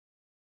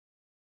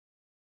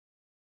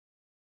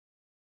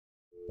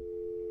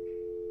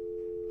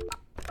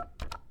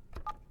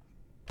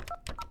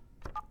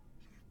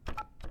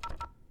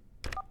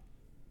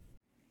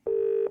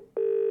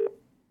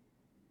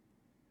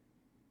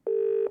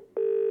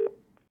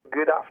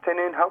Good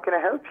afternoon. How can I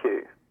help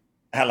you?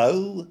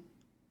 Hello?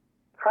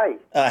 Hi.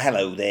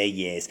 Hello there,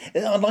 yes.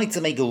 I'd like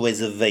to make a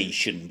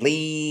reservation,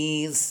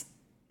 please.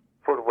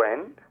 For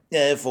when?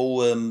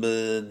 For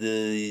the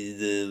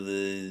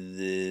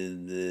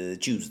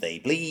Tuesday,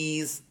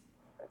 please.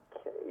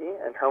 Okay.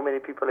 And how many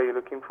people are you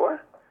looking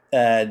for?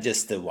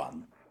 Just the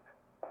one.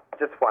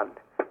 Just one.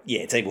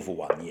 Yeah, table for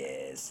one,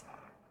 yes.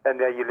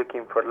 And are you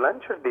looking for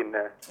lunch or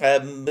dinner? I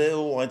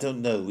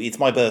don't know. It's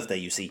my birthday,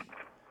 you see.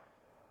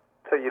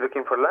 So you're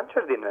looking for lunch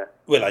or dinner?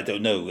 Well, I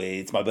don't know.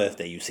 It's my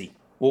birthday, you see.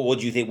 What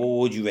do you think? What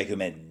would you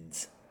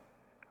recommend?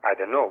 I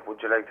don't know.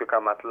 Would you like to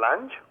come at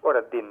lunch or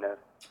at dinner?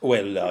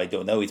 Well, I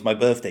don't know. It's my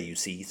birthday, you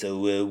see. So,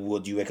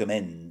 what do you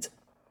recommend?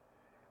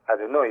 I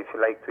don't know. If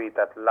you like to eat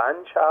at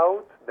lunch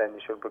out, then you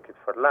should book it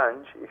for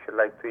lunch. If you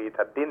like to eat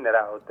at dinner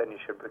out, then you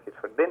should book it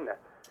for dinner.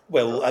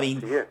 Well, So I up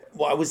mean, to you.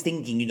 well, I was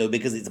thinking,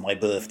 because it's my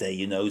birthday,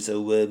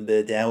 so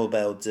but how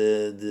about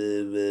the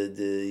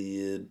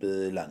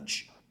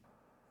lunch?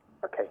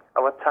 Okay.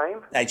 Our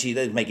time? Actually,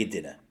 let's make it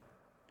dinner.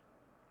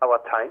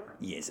 Our time?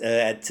 Yes.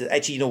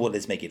 Actually, you know what?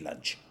 Let's make it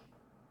lunch.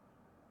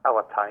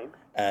 Our time?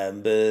 Shall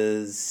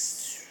we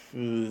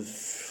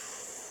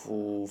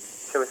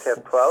say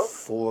at 12?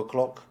 4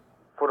 o'clock.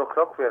 4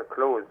 o'clock we are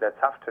closed.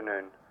 That's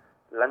afternoon.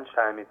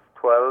 Lunchtime is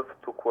 12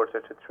 to quarter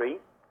to 3.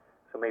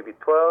 So maybe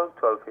 12,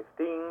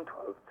 12:15,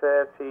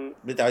 12:30.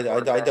 But I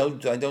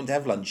don't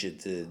have lunch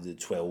at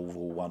 12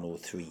 or 1 or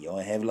 3.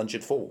 I have lunch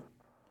at 4.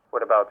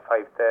 What about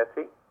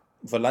 5:30?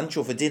 For lunch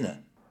or for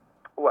dinner?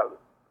 Well,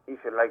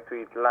 if you like to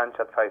eat lunch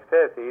at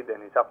 5:30,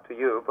 then it's up to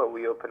you, but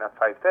we open at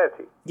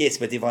 5:30. Yes,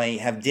 but if I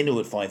have dinner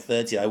at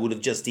 5:30, I would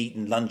have just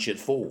eaten lunch at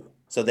 4.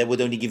 So that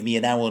would only give me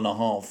an hour and a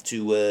half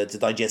to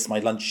digest my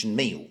lunch and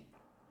meal.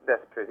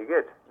 That's pretty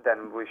good.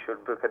 Then we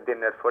should book a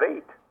dinner for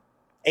 8.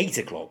 8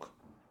 o'clock?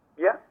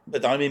 Yeah.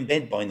 But I'm in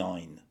bed by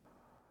 9.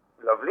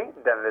 Lovely.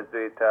 Then let's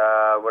do it,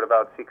 what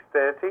about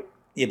 6:30?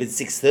 Yeah, but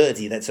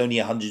 6:30, that's only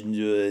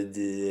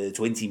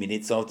 120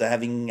 minutes after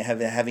having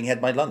had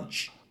my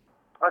lunch.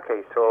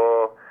 Okay,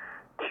 so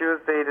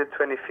Tuesday the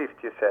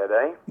 25th, you said,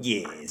 eh?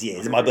 Yes,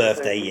 it's my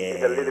birthday, yes.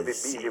 It's a little bit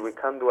busy. We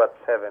can't do at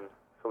 7.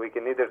 So we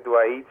can either do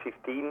at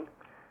 8:15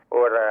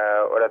 or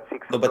at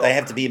 6 No, but I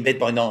have to be in bed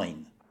by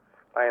 9.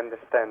 I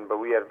understand, but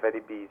we are very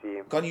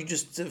busy. Can't you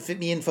just fit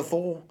me in for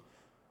 4?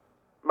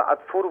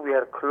 At 4 we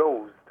are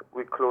closed.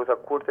 We close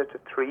at quarter to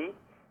 3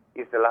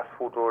 is the last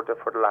food order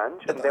for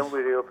lunch, and then we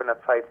reopen at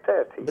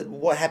 5:30. But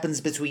what happens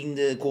between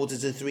quarter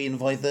to 3 and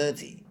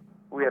 5:30?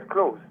 We are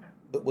closed.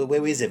 But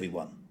where is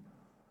everyone?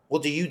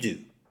 What do you do?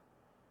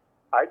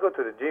 I go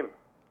to the gym.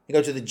 You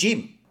go to the gym?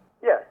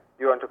 Yeah.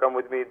 You want to come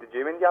with me to the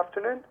gym in the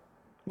afternoon?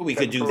 Well, we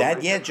could do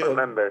that, yeah. For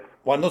members.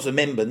 Well, I'm not a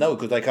member, no.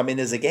 Could I come in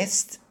as a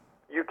guest?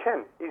 You can,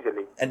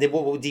 easily. And then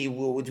what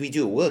would we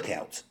do, a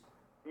workout?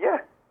 Yeah.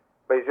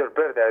 But it's your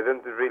birthday. I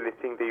don't really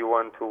think that you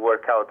want to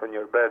work out on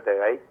your birthday,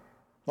 right?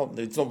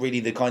 It's not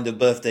really the kind of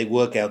birthday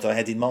workout I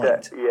had in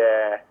mind.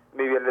 Yeah.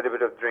 Maybe a little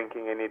bit of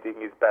drinking and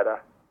eating is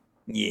better.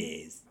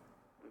 Yes.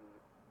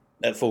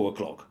 At 4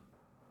 o'clock.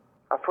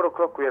 At 4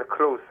 o'clock we are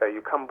closed, sir.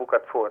 You can't book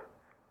at 4.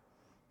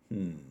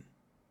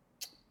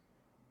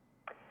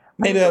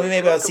 Maybe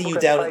I'll see you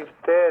down.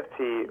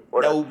 5:30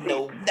 or No.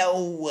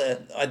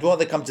 I'd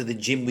rather come to the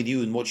gym with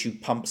you and watch you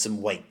pump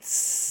some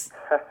weights.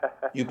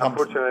 You pump.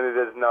 Unfortunately,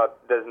 there's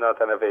not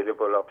an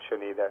available option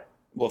either.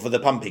 What, for the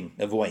pumping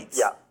of weights?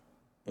 Yeah.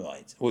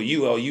 Right. Well,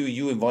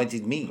 you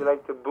invited me. Would you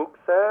like to book,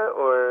 sir,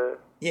 or?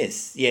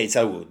 Yes,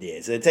 I would.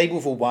 Yes, a table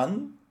for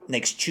one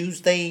next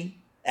Tuesday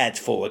at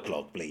 4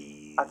 o'clock,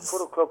 please. At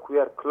 4 o'clock we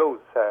are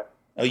closed, sir.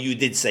 Oh, you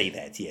did say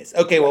that. Yes.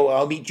 Okay. Well,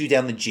 I'll meet you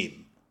down the gym.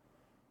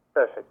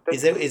 Perfect.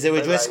 Is there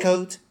a dress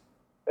code?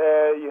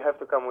 You have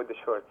to come with the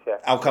shorts, yeah.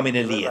 I'll come in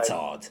a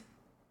leotard.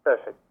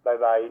 Perfect.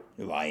 Bye-bye.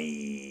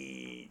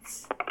 Right.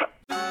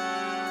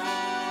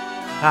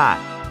 Hi,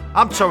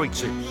 I'm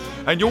Torrington,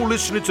 and you're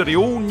listening to the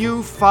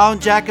all-new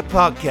Fonejacker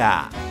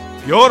podcast.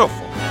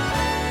 Beautiful.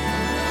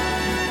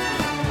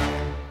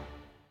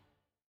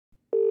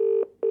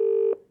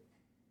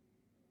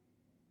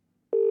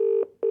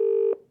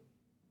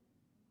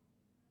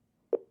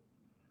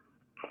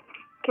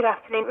 Good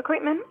afternoon,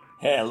 recruitment.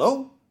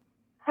 Hello.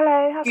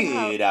 Hello, how can I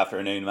help? Good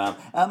afternoon, ma'am.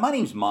 My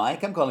name's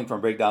Mike. I'm calling from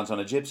Breakdowns on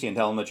a Gypsy and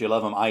telling that you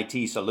love 'em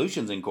IT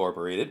Solutions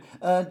Incorporated.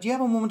 Do you have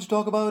a moment to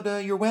talk about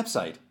your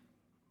website?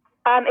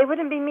 It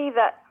wouldn't be me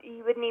that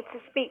you would need to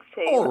speak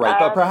to. All right,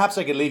 but perhaps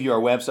I could leave you our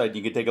website and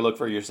you could take a look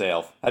for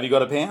yourself. Have you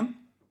got a pen?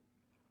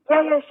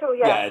 Yeah, sure,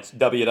 yeah. Yeah, it's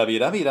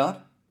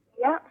www.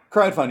 Yeah.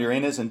 Crowdfund your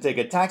anus and take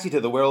a taxi to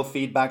the world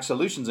feedback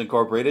solutions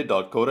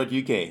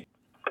incorporated.co.uk.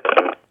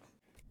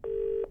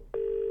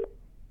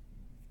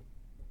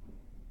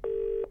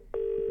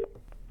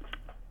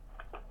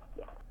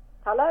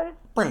 Hello?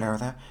 Hello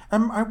there.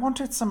 I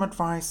wanted some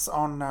advice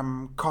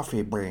on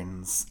coffee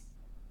beans.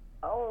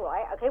 All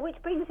right, okay,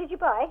 which beans did you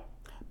buy?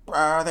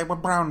 They were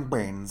brown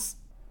beans.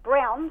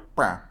 Brown?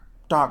 Brown.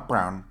 Dark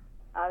brown.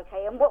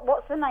 Okay, and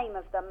what's the name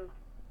of them?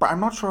 But I'm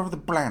not sure of the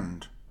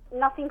blend.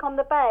 Nothing on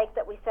the bag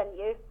that we sent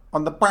you?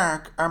 On the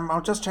bag,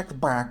 I'll just check the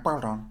bag.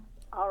 Hold on.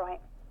 All right.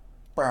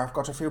 I've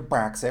got a few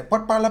bags here.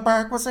 What colour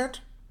bag was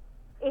it?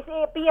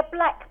 It'd be a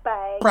black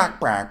bag. Black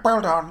bag.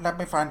 Hold on, let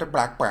me find a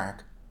black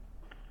bag.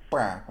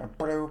 Bag, a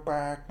blue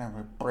bag, now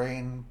a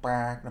green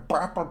bag, a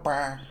purple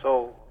bag.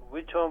 So,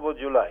 which one would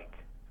you like?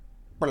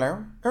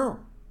 Hello? Oh,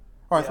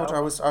 I thought I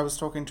was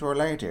talking to a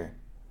lady.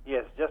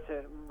 Yes, just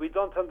we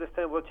don't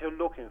understand what you're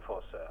looking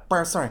for, sir.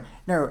 Well, sorry.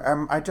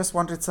 No, I just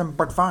wanted some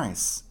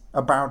advice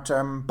about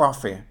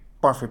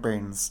Buffy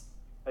beans.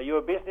 Are you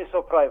a business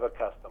or private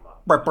customer?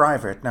 Well,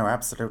 private. No,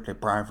 absolutely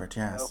private,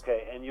 yes.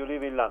 Okay, and you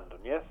live in London,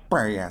 yes?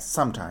 Well, yes,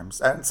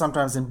 sometimes.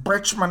 Sometimes in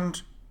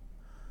Richmond.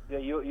 Yeah,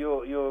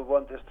 you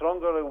want a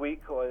stronger or a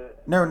weak or...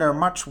 No,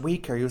 much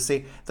weaker. You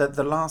see,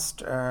 the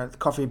last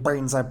coffee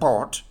beans I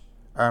bought,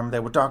 they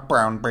were dark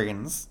brown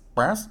beans,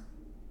 yes?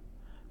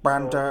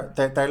 And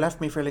they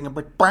left me feeling a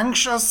bit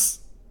anxious.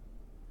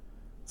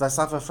 I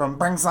suffer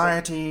from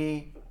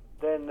anxiety.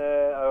 Then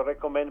I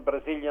recommend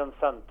Brazilian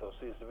Santos.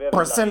 It's very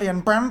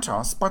Brazilian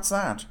Bantos? What's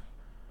that?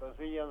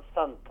 Brazilian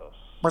Santos.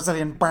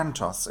 Brazilian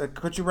Bantos.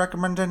 Could you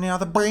recommend any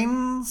other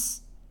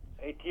beans?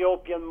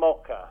 Ethiopian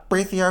Mocha.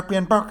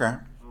 Ethiopian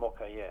Mocha?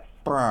 Mocha, yes.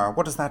 Bro,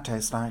 what does that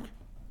taste like?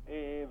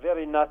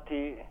 Very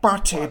nutty.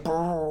 Butty,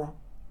 bro.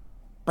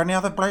 Any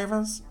other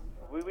flavors?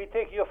 We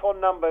take your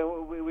phone number.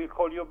 We will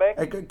call you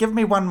back. Give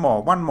me one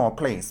more,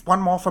 please.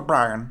 One more for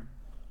Brian.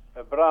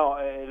 A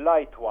brown,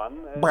 light one.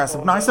 Yes,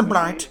 nice and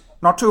light,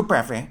 not too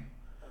puffy.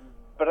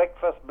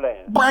 Breakfast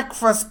blend.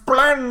 Breakfast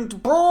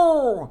blend,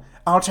 bro.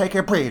 I'll take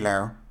a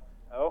preload.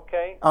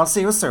 Okay. I'll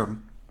see you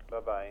soon.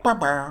 Bye-bye.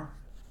 Bye-bye.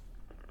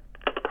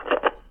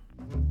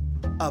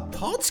 A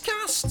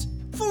podcast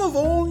full of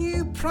all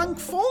new prank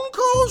phone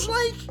calls,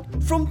 like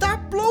from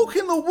that bloke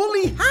in the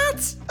woolly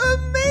hat.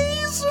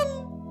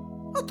 Amazing!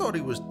 I thought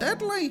he was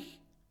deadly.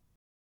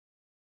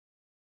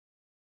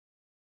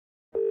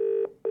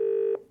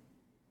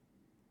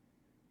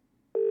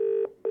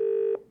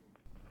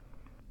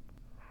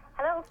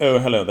 Hello? Oh,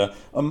 hello there.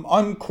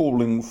 I'm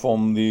calling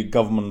from the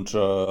government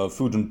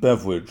food and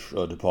beverage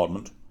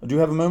department. Do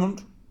you have a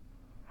moment?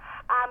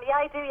 Yeah,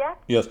 I do, yeah.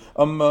 Yes.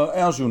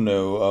 As you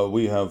know,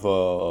 we have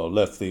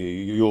left the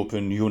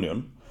European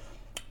Union.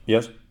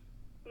 Yes?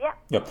 Yeah.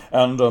 Yeah.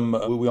 And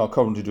we are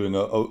currently doing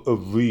a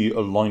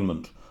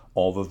realignment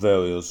of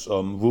various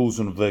rules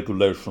and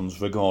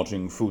regulations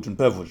regarding food and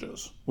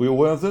beverages. Were you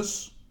aware of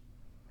this?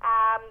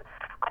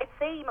 I'd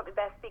say you might be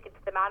best speaking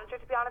to the manager,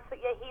 to be honest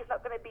with you. He's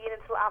not going to be in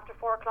until after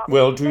 4 o'clock.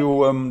 Well,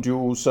 do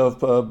you serve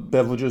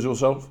beverages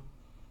yourself?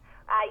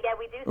 Yeah,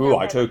 we do.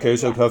 Right, okay,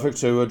 so perfect.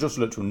 So just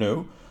to let you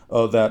know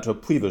that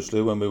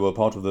previously, when we were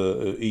part of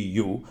the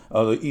EU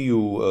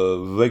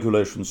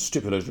regulations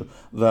stipulated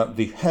that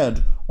the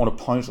head on a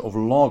pint of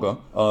lager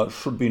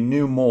should be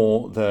no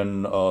more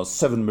than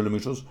 7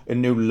 millimeters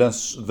and no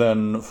less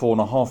than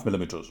 4.5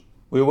 millimeters.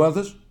 Were you aware of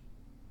this?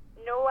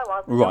 No, I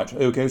wasn't. Right,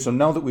 okay, so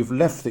now that we've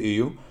left the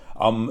EU,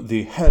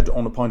 the head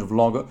on a pint of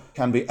lager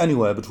can be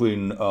anywhere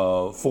between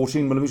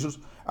 14 millimeters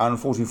and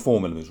 44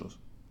 millimeters.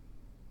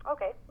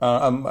 Okay.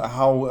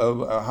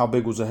 How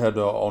big was the head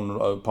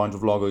on a pint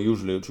of lager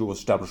usually at your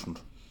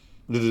establishment?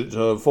 Did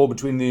it fall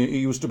between the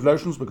EU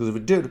stipulations? Because if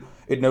it did,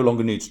 it no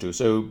longer needs to.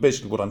 So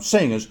basically what I'm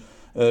saying is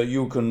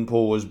you can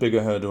pour as big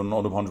a head on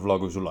a pint of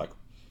lager as you like.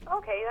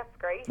 Okay, that's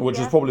great. Which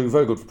is probably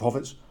very good for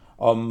profits.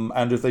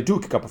 And if they do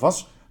kick up a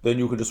fuss, then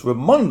you can just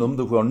remind them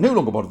that we are no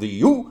longer part of the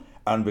EU,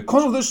 and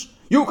because of this,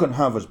 you can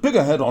have as big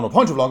a head on a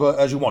pint of lager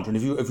as you want. And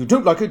if you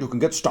don't like it, you can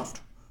get stuffed.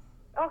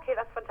 Okay,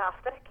 that's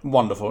fantastic.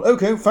 Wonderful.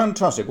 Okay,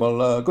 fantastic.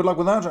 Well, good luck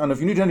with that. And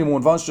if you need any more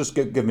advice, just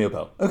give me a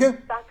bell. Okay?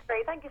 That's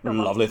great. Thank you so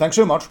much. Lovely. Thanks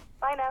so much.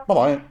 Bye now.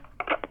 Bye-bye.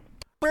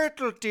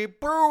 Bertlety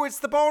Brew, it's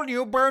the all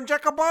new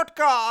Fonejacker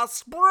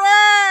podcast.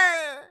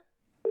 Bray!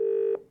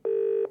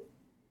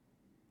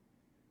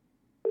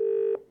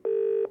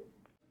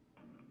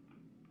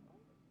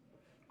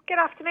 Good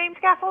afternoon,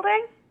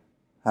 scaffolding.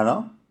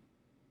 Hello?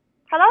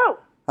 Hello.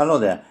 Hello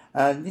there.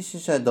 This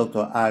is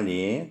Dr.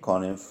 Ali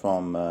calling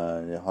from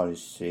the Holly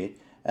Street.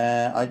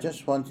 I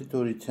just wanted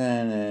to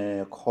return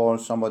a call.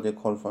 Somebody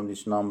called from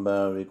this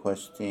number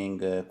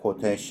requesting a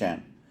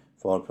quotation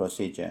for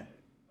procedure.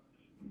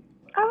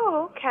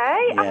 Oh,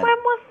 okay. Yeah. And when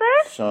was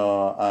this?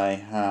 So I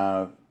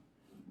have,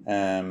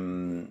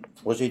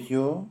 was it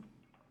you?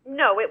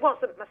 No, it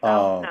wasn't myself,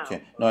 Oh, no.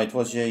 okay. No, it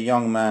was a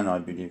young man, I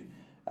believe.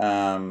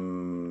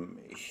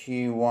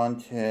 He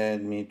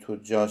wanted me to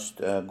just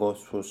go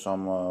through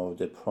some of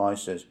the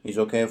prices. Is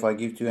it okay if I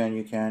give to you and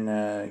you can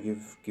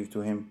give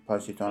to him,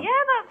 pass it on?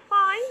 Yeah, that's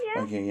fine,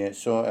 yeah. Okay, yeah.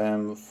 So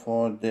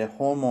for the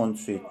hormone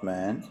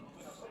treatment,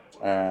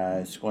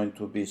 it's going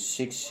to be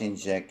 6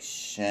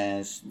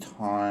 injections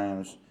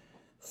times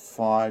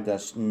 5.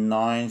 That's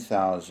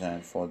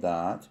 9,000 for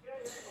that.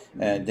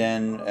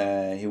 Then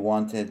he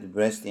wanted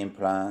breast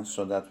implants,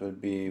 so that will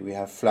be, we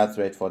have flat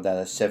rate for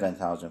that,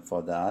 7,000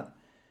 for that.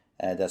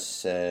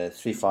 That's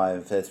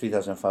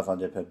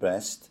 3,500 per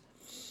breast.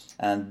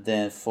 And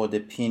then for the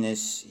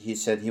penis, he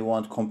said he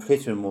want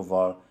complete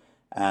removal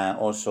and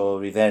also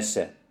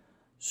reversal.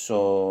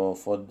 So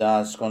for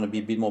that, it's going to be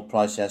a bit more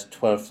pricey, as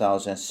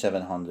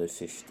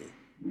 12,750.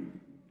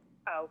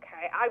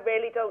 Okay, I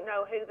really don't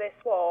know who this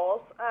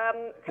was.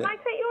 Can I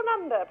take your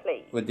number,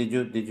 please? But did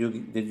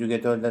you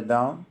get all that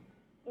down?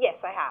 Yes,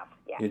 I have.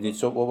 Yeah. You did.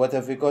 So what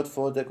have we got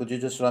for the? Could you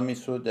just run me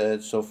through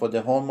the? So for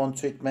the hormone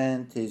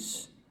treatment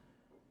is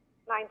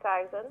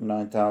 9,000.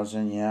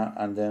 9,000, yeah,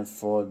 and then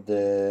for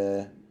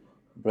the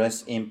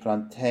breast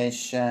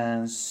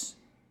implantations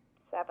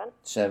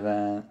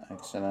 7,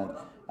 excellent,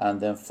 and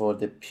then for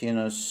the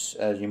penis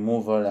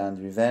removal and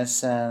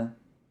reversal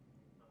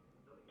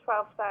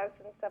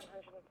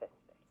 12,750.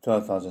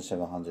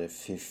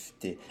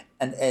 12,750.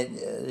 And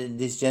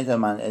this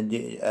gentleman,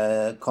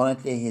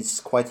 currently he's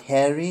quite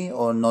hairy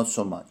or not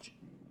so much?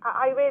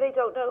 I really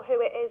don't know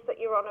who it is that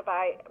you're on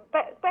about.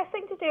 Best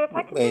thing to do, if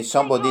I can just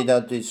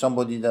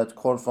Somebody that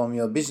called from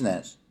your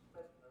business.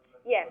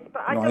 Yes,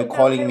 but I No, don't he know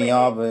calling who me it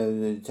up,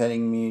 is.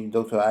 telling me,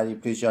 Dr. Ali,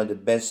 please, you are the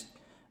best.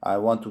 I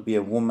want to be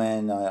a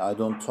woman. I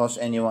don't trust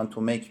anyone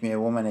to make me a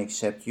woman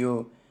except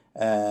you.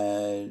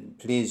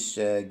 Please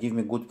give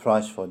me good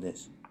price for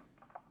this.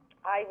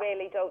 I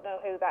really don't know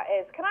who that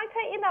is. Can I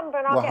take your number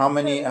and I'll Well,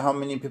 get how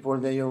many people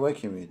that you're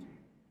working with?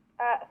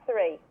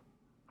 3.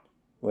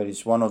 Well,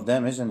 it's one of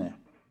them, isn't it?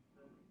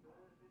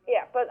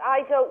 Yeah, but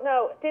I don't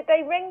know. Did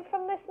they ring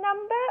from this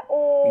number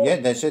or? Yeah,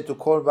 they said to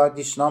call back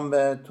this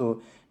number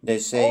to. They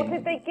say. Or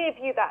did they give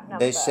you that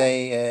number? They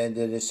say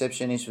the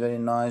reception is very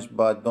nice,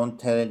 but don't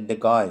tell the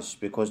guys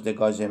because the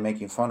guys are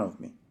making fun of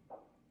me.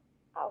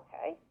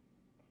 Okay.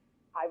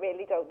 I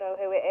really don't know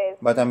who it is.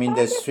 But I mean,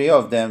 there's 3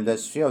 of them.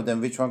 There's 3 of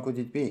them. Which one could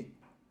it be?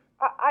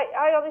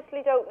 I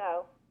honestly don't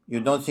know. You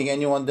don't think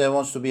anyone there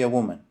wants to be a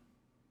woman?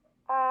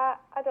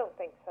 I don't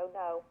think so,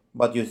 no.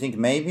 But you think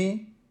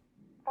maybe?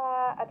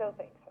 I don't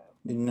think so.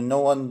 No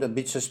one a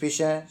bit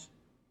suspicious?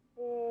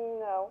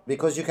 No.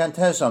 Because you can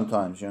tell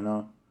sometimes, you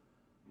know.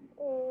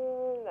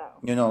 No.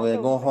 You know, they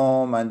go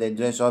home and they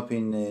dress up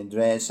in a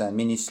dress and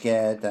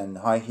miniskirt and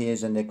high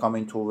heels and they come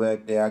into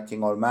work, they're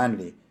acting all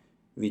manly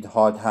with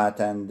hard hat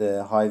and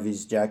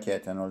high-vis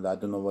jacket and all that.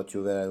 I don't know what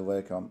you wear at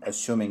work. I'm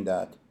assuming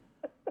that.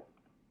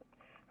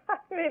 I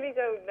really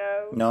don't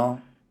know.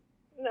 No?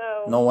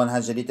 No. No one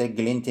has a little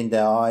glint in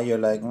their eye. You're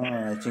like,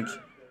 I think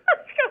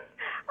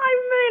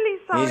I'm really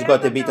sorry. he's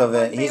got a bit of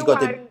a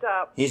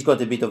he's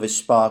got a bit of a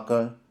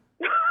sparkle.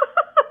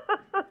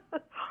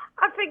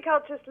 I think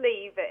I'll just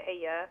leave it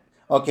here.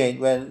 Okay,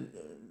 well,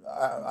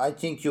 I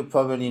think you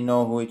probably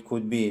know who it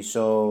could be.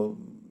 So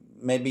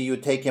maybe you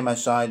take him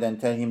aside and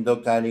tell him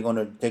Dr. Ali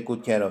gonna take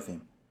good care of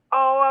him.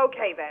 Oh,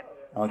 okay then.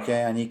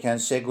 Okay, and he can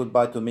say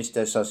goodbye to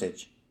Mr.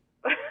 Sausage.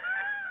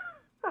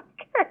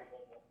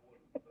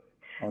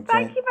 Okay.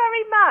 Thank you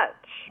very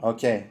much.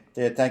 Okay,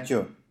 thank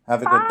you.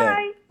 Have a good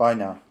day. Bye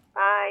now.